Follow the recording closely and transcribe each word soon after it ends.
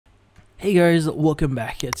Hey guys, welcome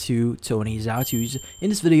back to Tony's How To's.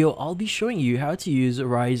 In this video, I'll be showing you how to use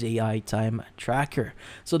Rize AI Time Tracker.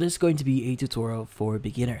 So this is going to be a tutorial for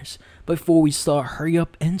beginners. But before we start, hurry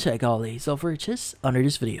up and check out the self-purchase under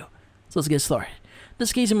this video. So let's get started. In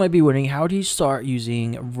this case, you might be wondering, how do you start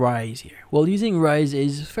using Rize here? Well, using Rize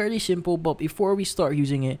is fairly simple, but before we start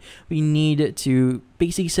using it, we need to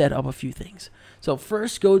basically set up a few things. So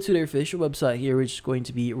first, go to their official website here, which is going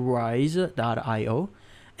to be rize.io.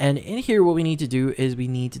 And in here, what we need to do is we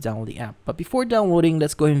need to download the app. But before downloading,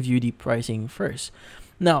 let's go and view the pricing first.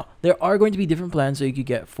 Now, there are going to be different plans that you could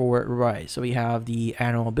get for Rize. So we have the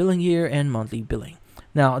annual billing here and monthly billing.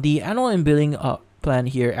 Now, the annual and billing plan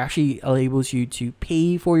here actually enables you to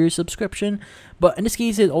pay for your subscription. But in this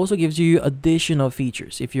case, it also gives you additional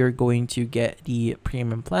features if you're going to get the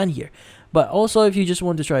premium plan here. But also, if you just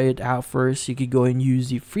want to try it out first, you could go and use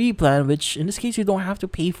the free plan, which in this case, you don't have to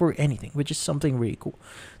pay for anything, which is something really cool.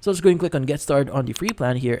 So let's go and click on Get Started on the free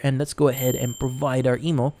plan here, and let's go ahead and provide our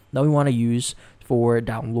email that we want to use for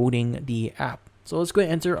downloading the app. So let's go and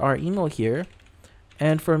enter our email here.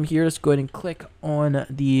 And from here, let's go ahead and click on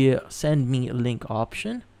the Send Me Link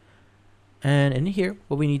option. And in here,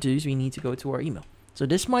 what we need to do is we need to go to our email. So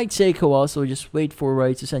this might take a while, so just wait for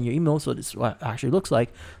Rize to send your email. So this is what it actually looks like.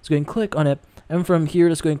 Let's go and click on it. And from here,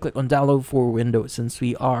 let's go and click on download for Windows, since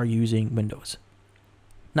we are using Windows.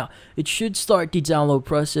 Now, it should start the download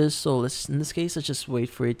process. So in this case, let's just wait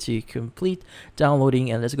for it to complete downloading,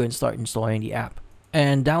 and let's go and start installing the app.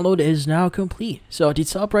 And download is now complete. So at the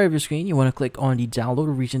top right of your screen, you want to click on the download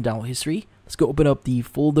or recent download history. Let's go open up the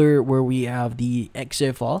folder where we have the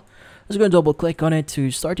 .exe file. Let's go and double click on it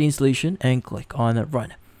to start the installation and click on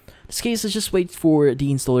run. In this case, let's just wait for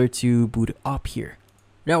the installer to boot up here.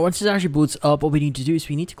 Now, once it actually boots up, what we need to do is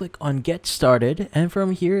we need to click on Get Started. And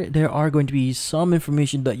from here, there are going to be some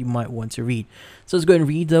information that you might want to read. So let's go and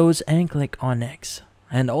read those and click on Next.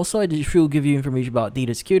 And also, it will give you information about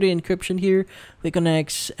data security and encryption here. Click on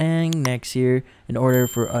Next and Next here in order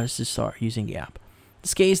for us to start using the app. In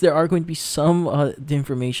this case, there are going to be some the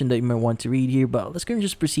information that you might want to read here, but let's go and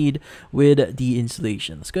just proceed with the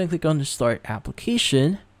installation. Let's go and click on the Start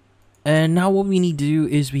Application. And now what we need to do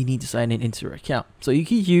is we need to sign in into our account. So you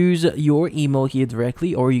can use your email here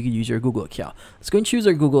directly, or you can use your Google account. Let's go and choose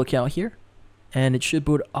our Google account here. And it should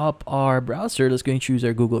boot up our browser. Let's go and choose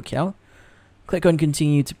our Google account. Click on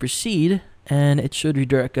Continue to proceed, and it should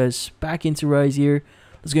redirect us back into Rize here.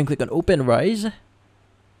 Let's go and click on Open Rize.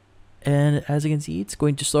 And as you can see, it's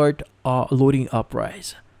going to start loading up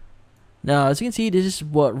Rize. Now, as you can see, this is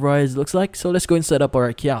what Rize looks like. So let's go and set up our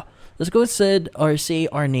account. Let's go and say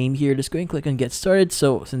our name here. Let's go and click on Get Started.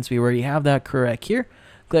 So since we already have that correct here,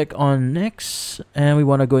 click on Next. And we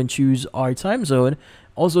want to go and choose our time zone.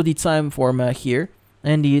 Also the time format here.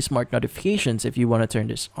 And the smart notifications if you want to turn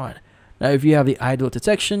this on. Now, if you have the idle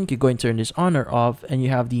detection, you can go and turn this on or off, and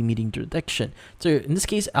you have the meeting detection. So in this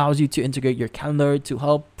case, allows you to integrate your calendar to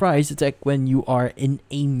help Rize detect when you are in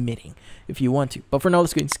a meeting, if you want to. But for now,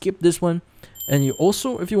 let's go and skip this one. And you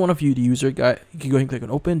also, if you want to view the user guide, you can go and click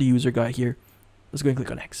on Open the user guide here. Let's go and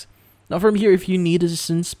click on Next. Now from here, if you need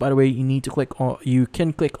assistance, by the way, you need to click on. You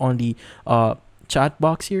can click on the chat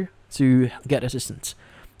box here to get assistance.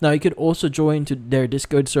 Now you could also join to their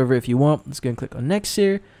Discord server if you want. Let's go and click on Next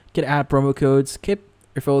here. You can add promo codes, keep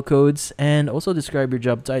referral codes, and also describe your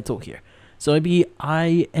job title here. So maybe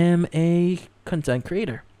I am a content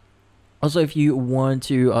creator. Also, if you want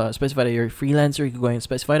to specify that you're a freelancer, you can go and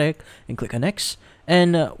specify that and click on Next.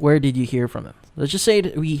 And where did you hear from them? Let's just say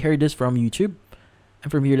that we heard this from YouTube.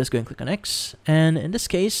 And from here, let's go and click on Next. And in this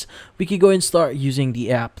case, we can go and start using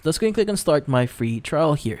the app. Let's go and click on Start My Free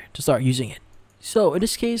Trial here to start using it. So in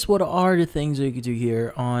this case, what are the things that you can do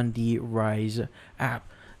here on the Rize app?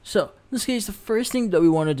 So in this case, the first thing that we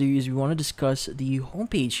want to do is we want to discuss the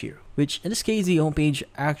homepage here, which in this case, the homepage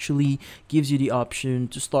actually gives you the option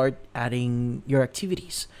to start adding your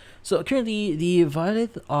activities. So currently, the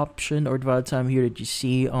valid option or the valid time here that you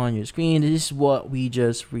see on your screen, this is what we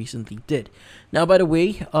just recently did. Now, by the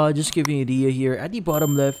way, just giving you an idea here, at the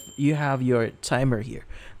bottom left, you have your timer here.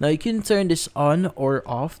 Now, you can turn this on or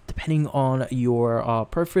off depending on your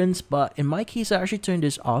preference, but in my case, I actually turned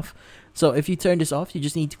this off. So if you turn this off, you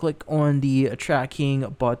just need to click on the tracking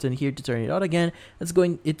button here to turn it on again. It's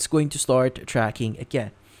going to start tracking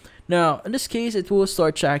again. Now, in this case, it will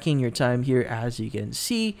start tracking your time here, as you can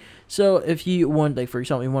see. So if you want, like, for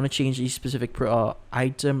example, you want to change a specific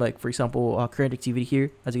item, like, for example, current activity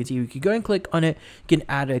here, as you can see, you can go and click on it. You can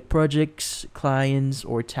add like projects, clients,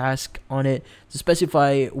 or task on it to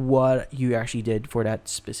specify what you actually did for that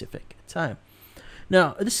specific time.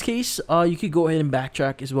 Now, in this case, you could go ahead and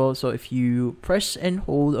backtrack as well. So if you press and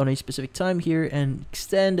hold on a specific time here and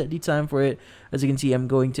extend the time for it, as you can see, I'm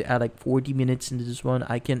going to add like 40 minutes into this one.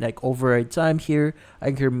 I can like override time here.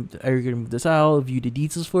 I can remove the tile, view the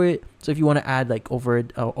details for it. So if you want to add like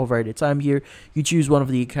override the time here, you choose one of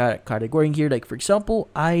the category here. Like for example,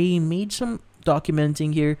 I made some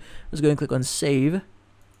documenting here. Let's go and click on save.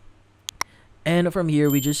 And from here,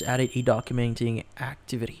 we just added a documenting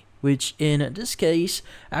activity, which in this case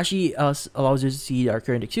actually allows us to see our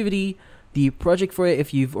current activity, the project for it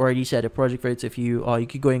if you've already set a project for it. So if you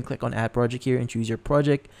could go and click on add project here and choose your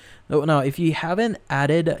project. Now if you haven't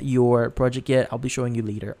added your project yet, I'll be showing you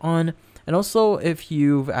later on. And also if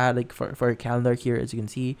you've added like for a calendar here, as you can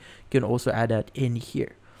see, you can also add that in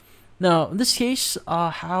here. Now in this case,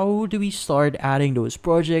 how do we start adding those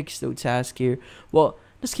projects, those tasks here? Well,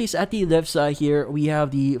 in this case, at the left side here, we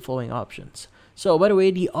have the following options. So by the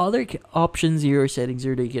way, the other options here or settings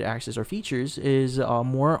here that you can access or features is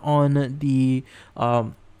more on the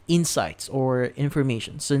insights or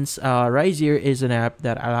information, since Rize here is an app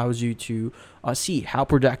that allows you to see how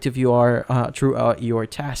productive you are throughout your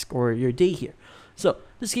task or your day here. So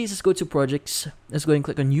in this case, let's go to projects. Let's go and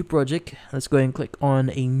click on new project. Let's go and click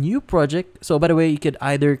on a new project. So by the way, you could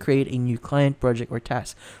either create a new client, project, or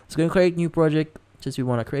task. Let's go and create new project. Since we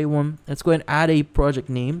want to create one, let's go and add a project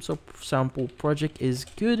name. So sample project is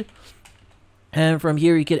good. And from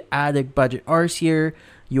here, you could add the budget hours here,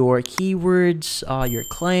 your keywords, your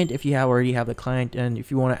client if you already have the client, and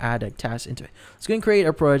if you want to add a task into it. Let's go and create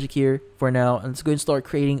our project here for now, and let's go and start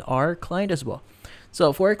creating our client as well.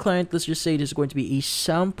 So for our client, let's just say this is going to be a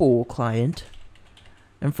sample client.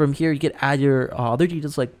 And from here, you can add your other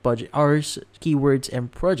details like budget hours, keywords,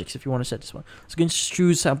 and projects if you want to set this one. So you can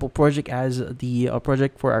choose sample project as the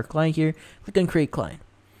project for our client here. Click on create client.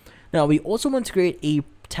 Now, we also want to create a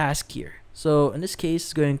task here. So in this case,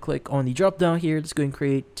 let's go and click on the drop down here. Let's go and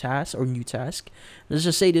create task or new task. Let's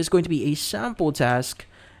just say this is going to be a sample task.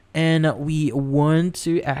 And we want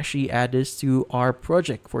to actually add this to our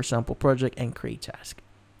project for sample project and create task.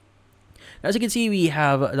 As you can see, we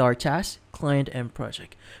have our task, client, and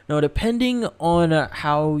project. Now, depending on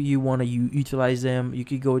how you want to utilize them, you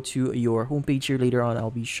could go to your homepage here later on. I'll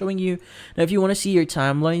be showing you. Now, if you want to see your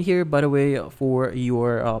timeline here, by the way, for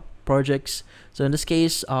your projects. So in this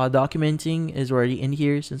case, documenting is already in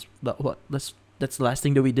here since that's the last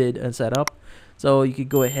thing that we did and set up. So you could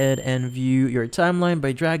go ahead and view your timeline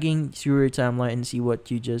by dragging through your timeline and see what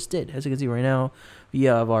you just did. As you can see right now, we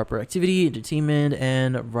have our productivity, entertainment,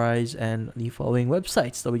 and Rize, and the following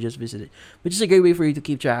websites that we just visited, which is a great way for you to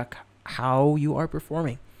keep track how you are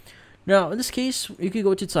performing. Now, in this case, you could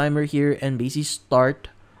go to timer here and basically start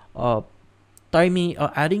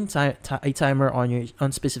adding a timer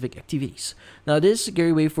on specific activities. Now, this is a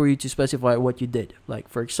great way for you to specify what you did. Like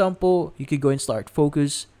for example, you could go and start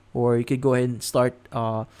focus, or you could go ahead and start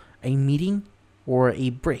a meeting or a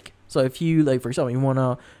break. So if you, like for example, you want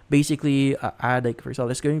to basically add, like for example,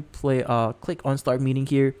 let's go and click on start meeting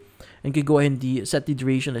here, and you can go ahead and set the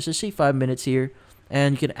duration. Let's just say 5 minutes here,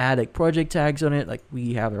 and you can add like project tags on it. Like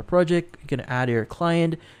we have our project, you can add your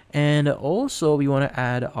client, and also we want to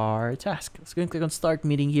add our task. Let's go and click on start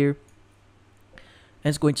meeting here, and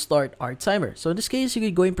it's going to start our timer. So in this case, you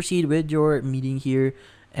could go and proceed with your meeting here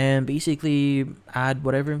and basically add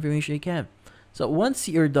whatever information you can. So once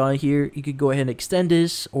you're done here, you could go ahead and extend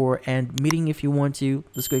this or end meeting if you want to.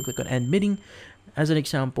 Let's go and click on end meeting as an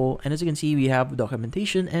example. And as you can see, we have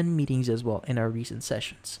documentation and meetings as well in our recent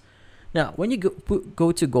sessions. Now, when you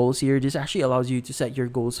go to goals here, this actually allows you to set your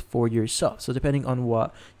goals for yourself. So depending on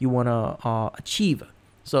what you want to achieve.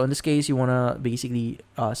 So in this case, you want to basically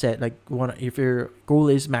set like if your goal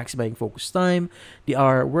is maximizing focus time, the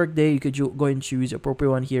hour workday, you could go and choose the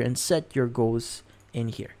appropriate one here and set your goals in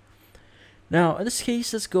here. Now, in this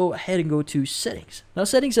case, let's go ahead and go to settings. Now,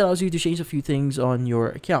 settings allows you to change a few things on your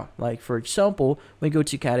account. Like for example, when you go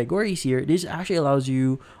to categories here, this actually allows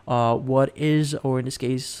you or in this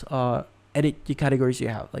case, edit the categories you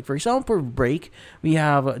have. Like for example, for break, we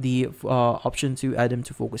have the option to add them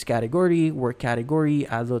to focus category, work category,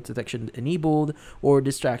 adult detection enabled, or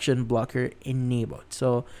distraction blocker enabled.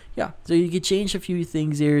 So yeah, so you can change a few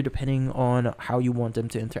things here depending on how you want them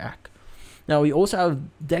to interact. Now we also have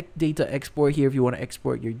data export here. If you want to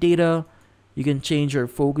export your data, you can change your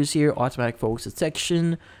focus here, automatic focus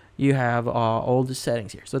detection. You have all the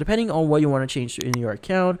settings here. So depending on what you want to change in your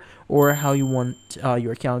account or how you want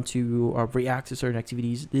your account to react to certain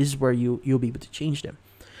activities, this is where you'll be able to change them.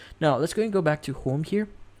 Now let's go and go back to home here,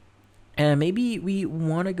 and maybe we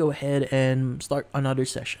want to go ahead and start another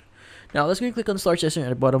session. Now let's go and click on start session at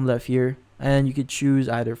the bottom left here. and you could choose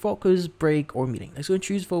either focus, break, or meeting. Let's go and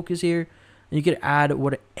choose focus here. And you could add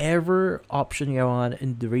whatever option you want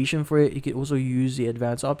in duration for it. You could also use the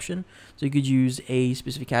advanced option. So you could use a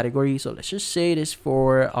specific category. So let's just say this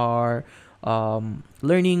for our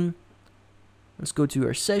learning. Let's go to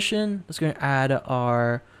our session. Let's go and add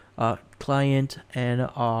our client and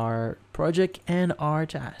our project and our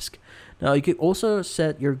task. Now you could also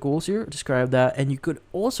set your goals here, describe that, and you could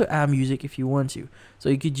also add music if you want to. So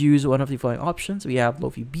you could use one of the following options. We have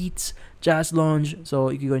lofi beats, jazz lounge.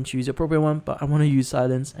 So you could go and choose the appropriate one, but I want to use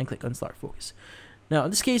silence and click on start focus. Now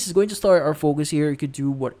in this case, it's going to start our focus here. You could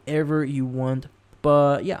do whatever you want,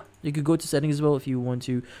 but yeah, you could go to settings as well if you want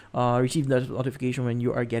to receive that notification when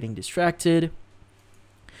you are getting distracted.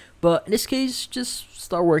 But in this case, just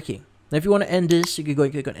start working. Now if you want to end this, you could go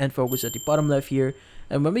and click on end focus at the bottom left here.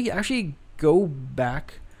 And when we actually go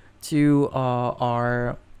back to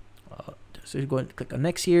our so you go and click on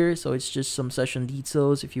next here. So it's just some session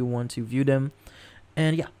details if you want to view them.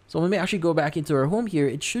 And yeah, so when we actually go back into our home here,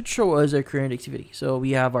 it should show us our current activity. So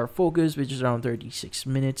we have our focus, which is around 36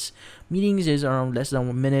 minutes. Meetings is around less than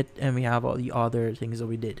 1 minute. And we have all the other things that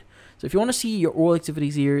we did. So if you want to see your all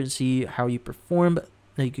activities here and see how you perform,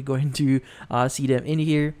 then you could go into see them in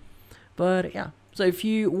here. But yeah, so if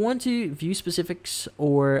you want to view specifics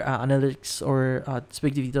or analytics or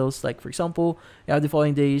specific details, like for example, you have the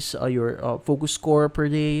following days, your focus score per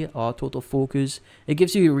day, total focus, it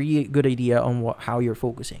gives you a really good idea on how you're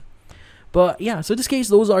focusing. But yeah, so in this case,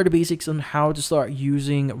 those are the basics on how to start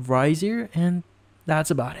using Rize here, and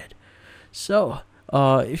that's about it. So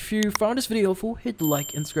if you found this video helpful, hit the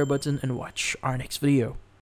like and subscribe button and watch our next video.